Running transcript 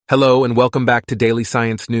Hello and welcome back to Daily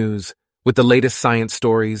Science News with the latest science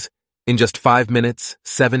stories in just 5 minutes,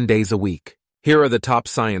 7 days a week. Here are the top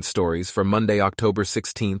science stories for Monday, October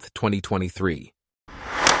 16th, 2023.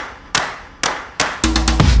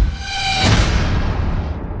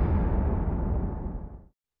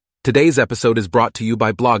 Today's episode is brought to you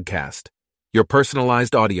by Blogcast, your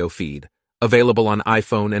personalized audio feed, available on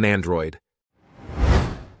iPhone and Android.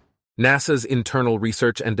 NASA's Internal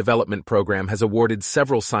Research and Development Program has awarded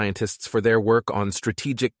several scientists for their work on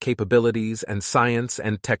strategic capabilities and science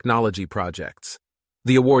and technology projects.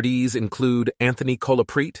 The awardees include Anthony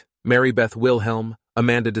Colaprete, Mary Beth Wilhelm,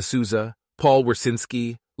 Amanda D'Souza, Paul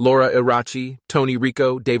Wersinski, Laura Irachi, Tony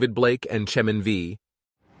Rico, David Blake, and Chemin V.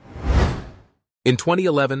 In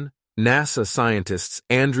 2011, NASA scientists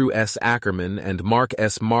Andrew S. Ackerman and Mark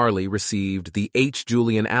S. Marley received the H.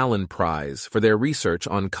 Julian Allen Prize for their research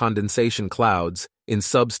on condensation clouds in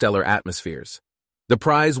substellar atmospheres. The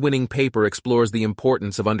prize-winning paper explores the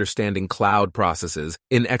importance of understanding cloud processes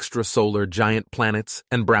in extrasolar giant planets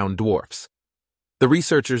and brown dwarfs. The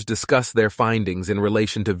researchers discuss their findings in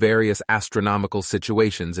relation to various astronomical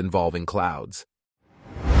situations involving clouds.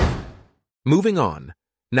 Moving on,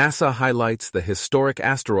 NASA highlights the historic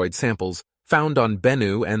asteroid samples found on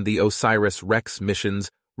Bennu and the OSIRIS-REx mission's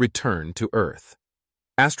return to Earth.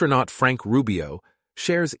 Astronaut Frank Rubio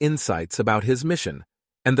shares insights about his mission,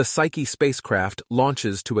 and the Psyche spacecraft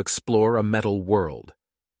launches to explore a metal world.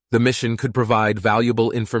 The mission could provide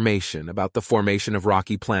valuable information about the formation of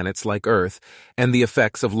rocky planets like Earth and the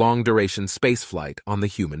effects of long-duration spaceflight on the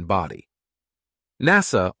human body.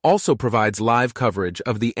 NASA also provides live coverage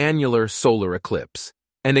of the annular solar eclipse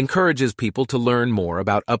and encourages people to learn more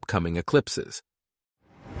about upcoming eclipses.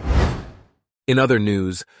 In other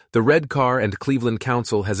news, the Redcar and Cleveland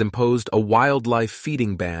Council has imposed a wildlife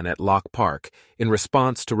feeding ban at Locke Park in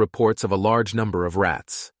response to reports of a large number of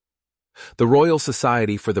rats. The Royal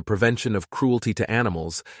Society for the Prevention of Cruelty to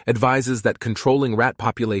Animals advises that controlling rat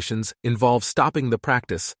populations involves stopping the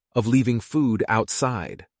practice of leaving food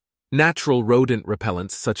outside. Natural rodent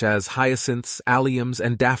repellents such as hyacinths, alliums,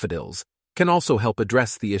 and daffodils can also help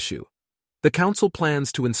address the issue. The council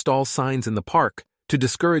plans to install signs in the park to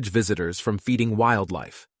discourage visitors from feeding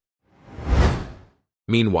wildlife.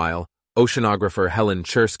 Meanwhile, oceanographer Helen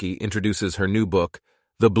Chersky introduces her new book,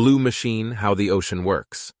 The Blue Machine: How the Ocean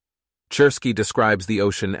Works. Chersky describes the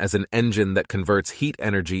ocean as an engine that converts heat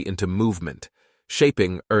energy into movement,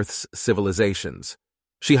 shaping Earth's civilizations.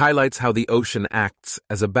 She highlights how the ocean acts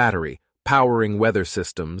as a battery, powering weather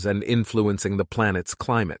systems and influencing the planet's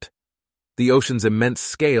climate. The ocean's immense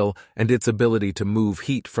scale and its ability to move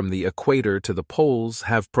heat from the equator to the poles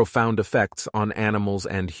have profound effects on animals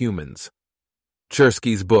and humans.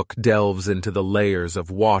 Chersky's book delves into the layers of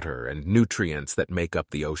water and nutrients that make up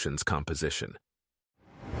the ocean's composition.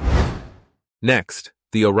 Next,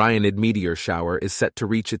 the Orionid meteor shower is set to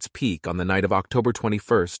reach its peak on the night of October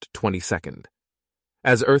 21st, 22nd.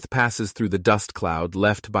 As Earth passes through the dust cloud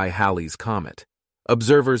left by Halley's comet,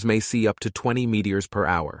 observers may see up to 20 meteors per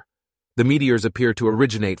hour. The meteors appear to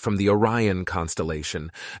originate from the Orion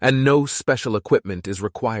constellation, and no special equipment is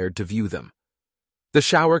required to view them. The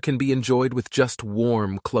shower can be enjoyed with just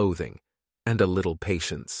warm clothing and a little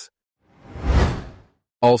patience.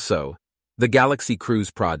 Also, the Galaxy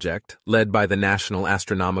Cruise project, led by the National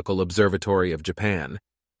Astronomical Observatory of Japan,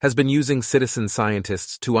 has been using citizen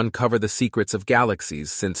scientists to uncover the secrets of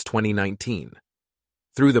galaxies since 2019.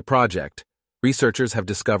 Through the project, researchers have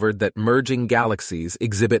discovered that merging galaxies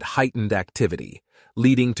exhibit heightened activity,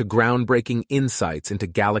 leading to groundbreaking insights into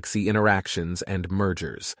galaxy interactions and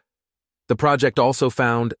mergers. The project also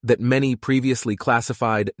found that many previously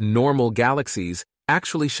classified normal galaxies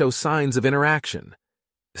actually show signs of interaction.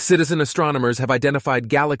 Citizen astronomers have identified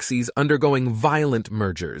galaxies undergoing violent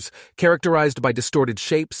mergers, characterized by distorted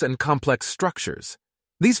shapes and complex structures.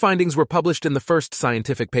 These findings were published in the first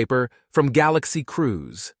scientific paper from Galaxy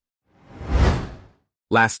Cruise.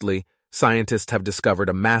 Lastly, scientists have discovered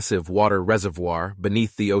a massive water reservoir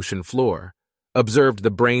beneath the ocean floor, observed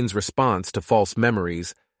the brain's response to false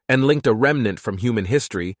memories, and linked a remnant from human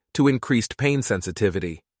history to increased pain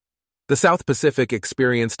sensitivity. The South Pacific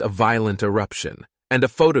experienced a violent eruption, and a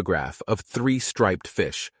photograph of 3 striped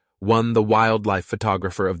fish won the Wildlife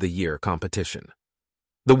Photographer of the Year competition.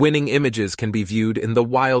 The winning images can be viewed in the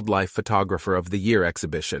Wildlife Photographer of the Year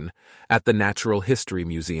exhibition at the Natural History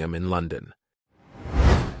Museum in London.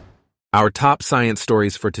 Our top science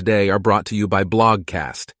stories for today are brought to you by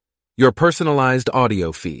Blogcast, your personalized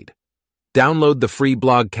audio feed. Download the free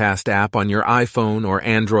Blogcast app on your iPhone or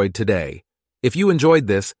Android today. If you enjoyed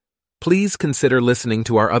this, please consider listening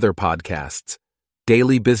to our other podcasts,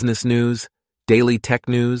 Daily Business News, daily tech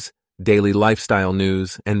news, daily lifestyle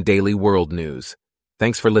news, and daily world news.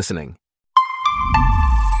 Thanks for listening.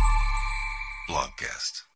 Blogcast.